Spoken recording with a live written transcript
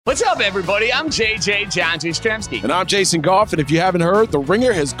What's up, everybody? I'm JJ John Jastrzemski. And I'm Jason Goff, and if you haven't heard, The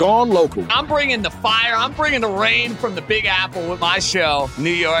Ringer has gone local. I'm bringing the fire, I'm bringing the rain from the Big Apple with my show, New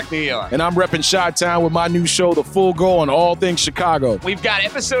York, New York. And I'm repping Chi-Town with my new show, The Full Go, on all things Chicago. We've got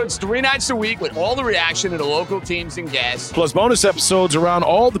episodes 3 nights a week with all the reaction to the local teams and guests. Plus bonus episodes around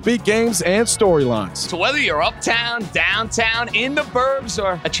all the big games and storylines. So whether you're uptown, downtown, in the burbs,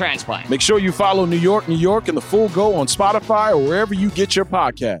 or a transplant, make sure you follow New York, New York, and The Full Go on Spotify or wherever you get your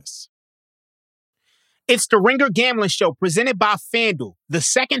podcasts. It's the Ringer Gambling Show presented by FanDuel. The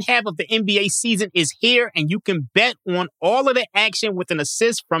second half of the NBA season is here, and you can bet on all of the action with an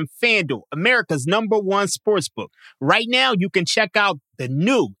assist from FanDuel, America's #1 sportsbook. Right now, you can check out the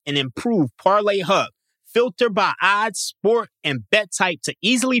new and improved Parlay Hub. Filter by odds, sport, and bet type to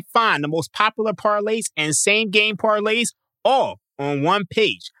easily find the most popular parlays and same-game parlays all on one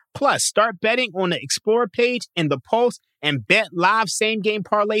page. Plus, start betting on the Explorer page in the Post and bet live same-game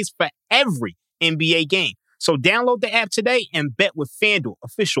parlays for every NBA game. So download the app today and bet with FanDuel,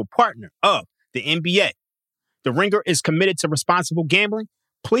 official partner of the NBA. The Ringer is committed to responsible gambling.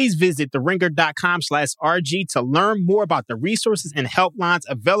 Please visit theringer.com/RG to learn more about the resources and helplines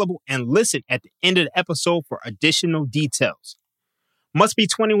available and listen at the end of the episode for additional details. Must be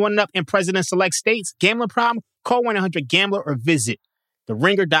 21 and up in present and select states. Gambling problem? Call 1-800-GAMBLER or visit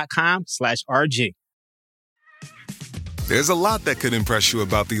theringer.com/RG. There's a lot that could impress you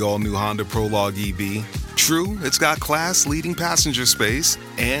about the all-new Honda Prologue EV. True, it's got class-leading passenger space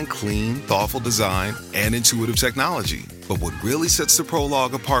and clean, thoughtful design and intuitive technology. But what really sets the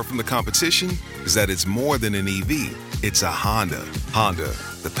Prologue apart from the competition is that it's more than an EV. It's a Honda. Honda,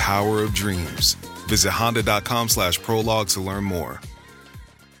 the power of dreams. Visit honda.com/prologue to learn more.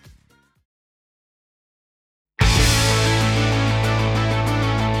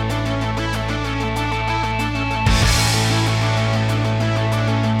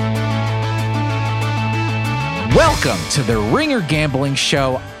 Welcome to the Ringer Gambling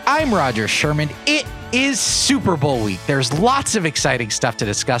Show. I'm Roger Sherman. It is Super Bowl week. There's lots of exciting stuff to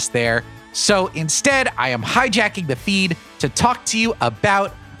discuss there. So instead, I am hijacking the feed to talk to you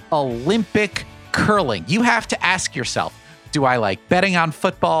about Olympic curling. You have to ask yourself, do I like betting on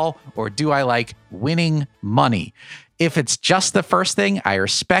football or do I like winning money? If it's just the first thing, I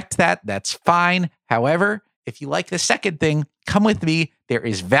respect that. That's fine. However, if you like the second thing, come with me. There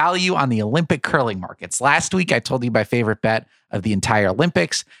is value on the Olympic curling markets. Last week, I told you my favorite bet of the entire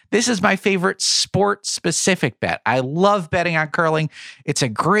Olympics. This is my favorite sport-specific bet. I love betting on curling. It's a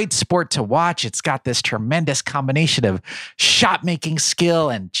great sport to watch. It's got this tremendous combination of shot-making skill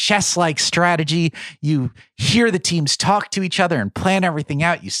and chess-like strategy. You hear the teams talk to each other and plan everything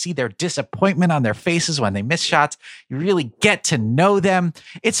out. You see their disappointment on their faces when they miss shots. You really get to know them.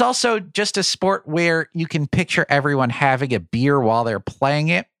 It's also just a sport where you can picture everyone having a beer while they're playing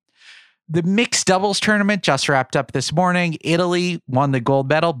it. The mixed doubles tournament just wrapped up this morning. Italy won the gold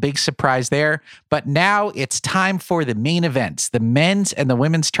medal. Big surprise there. But now it's time for the main events, the men's and the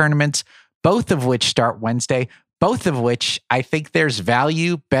women's tournaments, both of which start Wednesday, both of which I think there's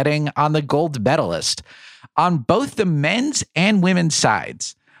value betting on the gold medalist. On both the men's and women's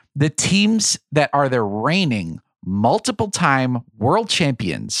sides, the teams that are the reigning multiple-time world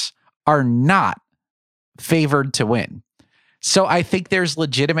champions are not favored to win. So I think there's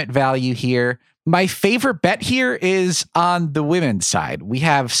legitimate value here. My favorite bet here is on the women's side. We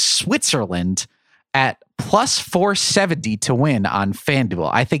have Switzerland at plus 470 to win on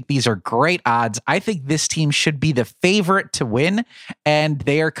FanDuel. I think these are great odds. I think this team should be the favorite to win, and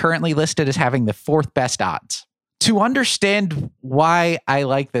they are currently listed as having the 4th best odds. To understand why I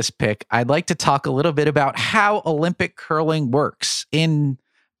like this pick, I'd like to talk a little bit about how Olympic curling works. In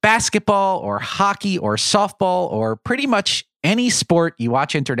basketball or hockey or softball or pretty much any sport you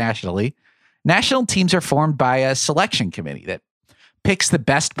watch internationally, national teams are formed by a selection committee that picks the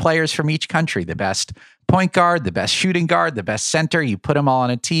best players from each country, the best point guard, the best shooting guard, the best center. You put them all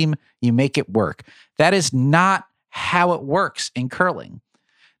on a team, you make it work. That is not how it works in curling.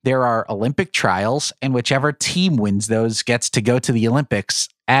 There are Olympic trials, and whichever team wins those gets to go to the Olympics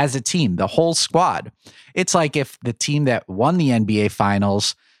as a team, the whole squad. It's like if the team that won the NBA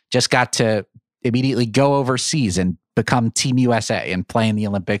finals just got to immediately go overseas and become Team USA and play in the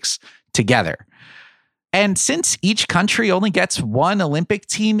Olympics together. And since each country only gets one Olympic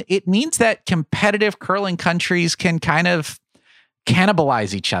team, it means that competitive curling countries can kind of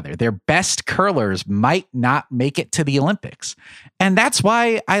cannibalize each other. Their best curlers might not make it to the Olympics. And that's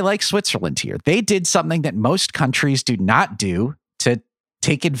why I like Switzerland here. They did something that most countries do not do to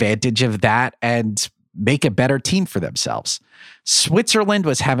take advantage of that and make a better team for themselves. Switzerland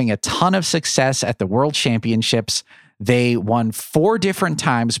was having a ton of success at the World Championships. They won 4 different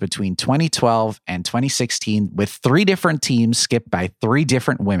times between 2012 and 2016 with 3 different teams skipped by 3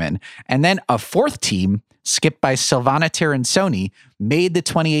 different women. And then a 4th team skipped by Silvana Tiransoni made the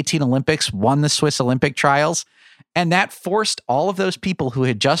 2018 Olympics, won the Swiss Olympic trials. And that forced all of those people who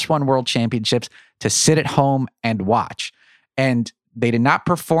had just won world championships to sit at home and watch. And they did not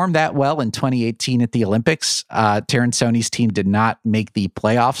perform that well in 2018 at the Olympics. Tiransoni's team did not make the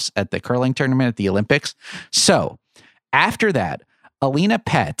playoffs at the curling tournament at the Olympics. So after that, Alina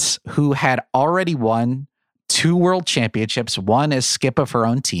Petz, who had already won 2 world championships, one as skip of her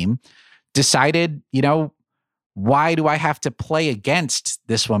own team, decided, why do I have to play against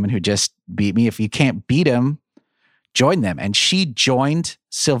this woman who just beat me? If you can't beat him, join them. And she joined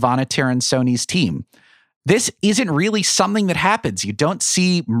Silvana Tiransoni's team. This isn't really something that happens. You don't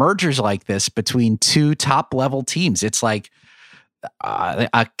see mergers like this between 2 top-level teams. It's like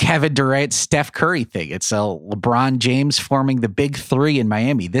a Kevin Durant, Steph Curry thing. It's a LeBron James forming the big 3 in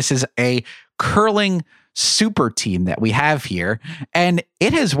Miami. This is a curling super team that we have here, and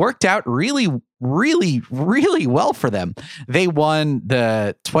it has worked out really, really, really well for them. They won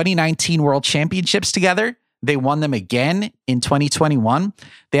the 2019 World Championships together. They won them again in 2021.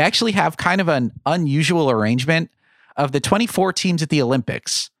 They actually have kind of an unusual arrangement of the 24 teams at the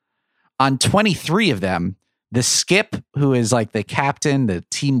Olympics. On 23 of them, the skip, who is like the captain, the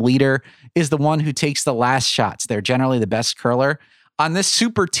team leader, is the one who takes the last shots. They're generally the best curler. On this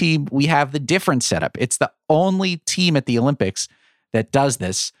super team, we have the different setup. It's the only team at the Olympics that does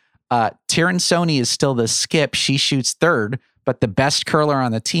this. Tiransoni is still the skip. She shoots 3rd, but the best curler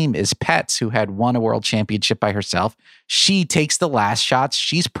on the team is Petz, who had won a world championship by herself. She takes the last shots.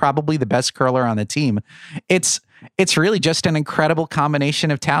 She's probably the best curler on the team. It's really just an incredible combination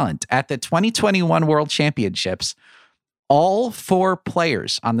of talent. At the 2021 World Championships, all 4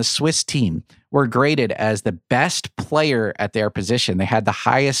 players on the Swiss team were graded as the best player at their position. They had the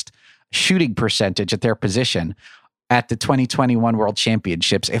highest shooting percentage at their position at the 2021 World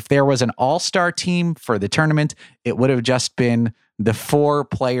Championships. If there was an all-star team for the tournament, it would have just been the 4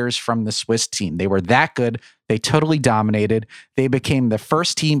 players from the Swiss team. They were that good. They totally dominated. They became the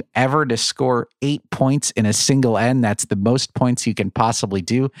first team ever to score 8 points in a single end. That's the most points you can possibly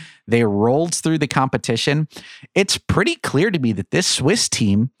do. They rolled through the competition. It's pretty clear to me that this Swiss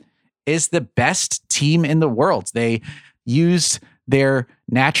team is the best team in the world. They used their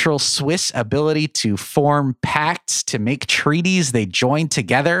natural Swiss ability to form pacts, to make treaties. They joined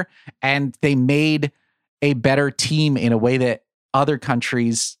together and they made a better team in a way that other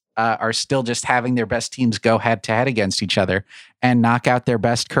countries are still just having their best teams go head to head against each other and knock out their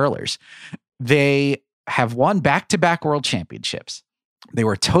best curlers. They have won back-to-back world championships. They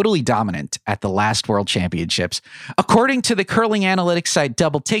were totally dominant at the last World Championships. According to the curling analytics site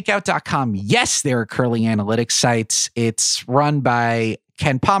doubletakeout.com, yes, there are curling analytics sites. It's run by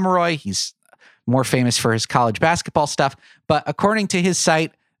Ken Pomeroy. He's more famous for his college basketball stuff. But according to his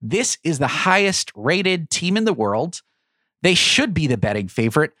site, this is the highest rated team in the world. They should be the betting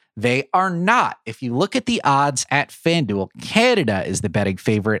favorite. They are not. If you look at the odds at FanDuel, Canada is the betting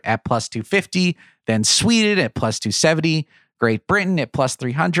favorite at plus 250, then Sweden at plus 270, Great Britain at plus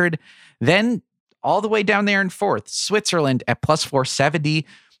 300, then all the way down there in 4th, Switzerland at plus 470.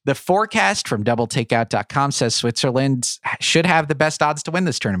 The forecast from doubletakeout.com says Switzerland should have the best odds to win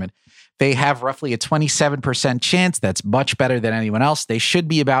this tournament. They have roughly a 27% chance. That's much better than anyone else. They should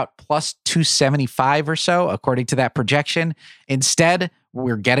be about plus 275 or so, according to that projection. Instead,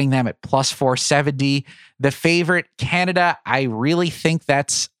 we're getting them at plus 470. The favorite, Canada, I really think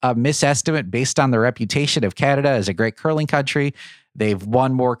that's a misestimate based on the reputation of Canada as a great curling country. They've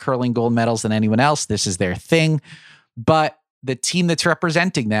won more curling gold medals than anyone else. This is their thing. But the team that's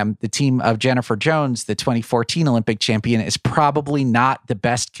representing them, the team of Jennifer Jones, the 2014 Olympic champion, is probably not the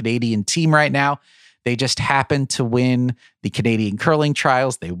best Canadian team right now. They just happened to win the Canadian curling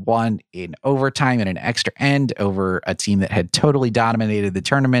trials. They won in overtime and an extra end over a team that had totally dominated the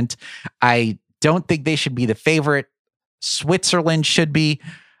tournament. I don't think they should be the favorite. Switzerland should be.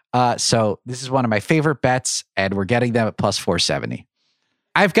 So this is one of my favorite bets, and we're getting them at plus 470.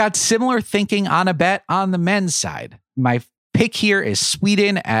 I've got similar thinking on a bet on the men's side. My pick here is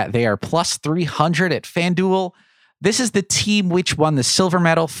Sweden. They are plus 300 at FanDuel. This is the team which won the silver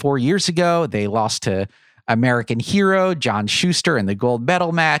medal 4 years ago. They lost to American hero John Schuster in the gold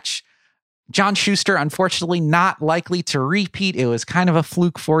medal match. John Schuster, unfortunately, not likely to repeat. It was kind of a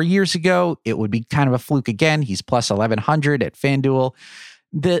fluke 4 years ago. It would be kind of a fluke again. He's plus 1,100 at FanDuel.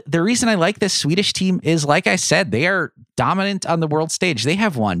 The reason I like this Swedish team is, like I said, they are dominant on the world stage. They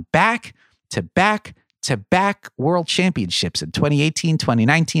have won back-to-back world championships in 2018,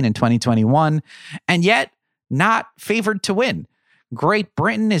 2019, and 2021. And yet not favored to win. Great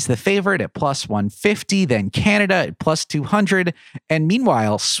Britain is the favorite at plus 150, then Canada at plus 200. And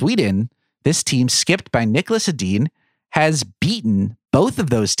meanwhile, Sweden, this team skipped by Niklas Edin, has beaten both of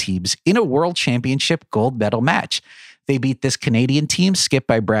those teams in a World Championship gold medal match. They beat this Canadian team, skipped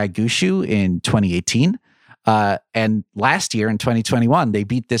by Brad Gushue in 2018. And last year in 2021, they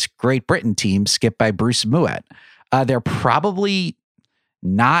beat this Great Britain team, skipped by Bruce Mouat. They're probably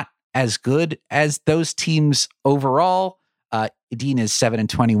not as good as those teams overall. Edin is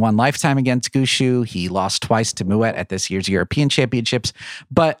 7-21 lifetime against Gushue. He lost twice to Mouat at this year's European Championships.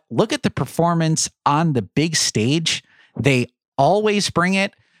 But look at the performance on the big stage. They always bring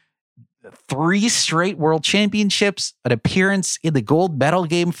it. 3 straight World Championships, an appearance in the gold medal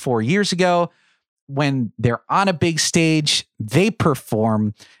game 4 years ago. When they're on a big stage, they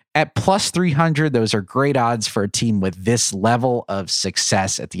perform. At plus 300, those are great odds for a team with this level of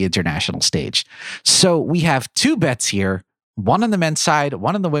success at the international stage. So we have 2 bets here, one on the men's side,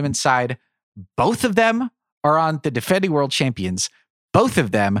 one on the women's side. Both of them are on the defending world champions. Both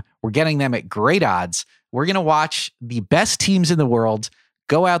of them, we're getting them at great odds. We're going to watch the best teams in the world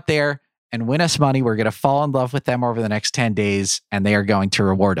go out there and win us money. We're going to fall in love with them over the next 10 days, and they are going to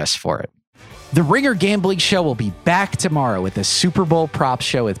reward us for it. The Ringer Gambling Show will be back tomorrow with a Super Bowl prop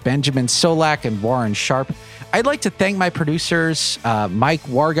show with Benjamin Solak and Warren Sharp. I'd like to thank my producers, Mike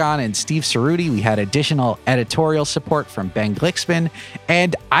Wargon and Steve Cerruti. We had additional editorial support from Ben Glicksman.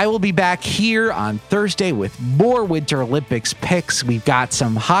 And I will be back here on Thursday with more Winter Olympics picks. We've got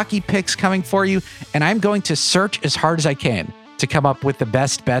some hockey picks coming for you. And I'm going to search as hard as I can to come up with the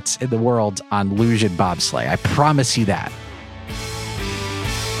best bets in the world on luge and bobsleigh. I promise you that.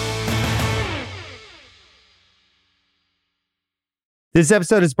 This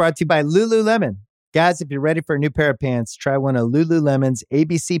episode is brought to you by Lululemon. Guys, if you're ready for a new pair of pants, try one of Lululemon's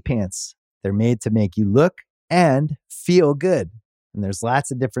ABC pants. They're made to make you look and feel good. And there's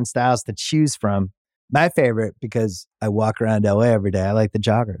lots of different styles to choose from. My favorite, because I walk around LA every day, I like the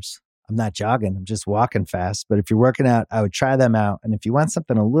joggers. I'm not jogging, I'm just walking fast. But if you're working out, I would try them out. And if you want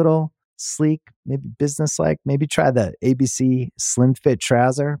something a little sleek, maybe business-like, maybe try the ABC Slim Fit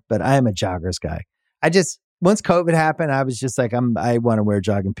trouser. But I am a joggers guy. Once COVID happened, I was just like, I want to wear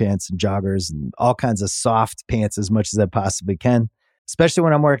jogging pants and joggers and all kinds of soft pants as much as I possibly can, especially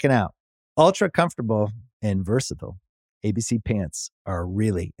when I'm working out. Ultra comfortable and versatile. ABC pants are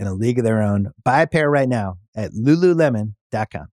really in a league of their own. Buy a pair right now at Lululemon.com.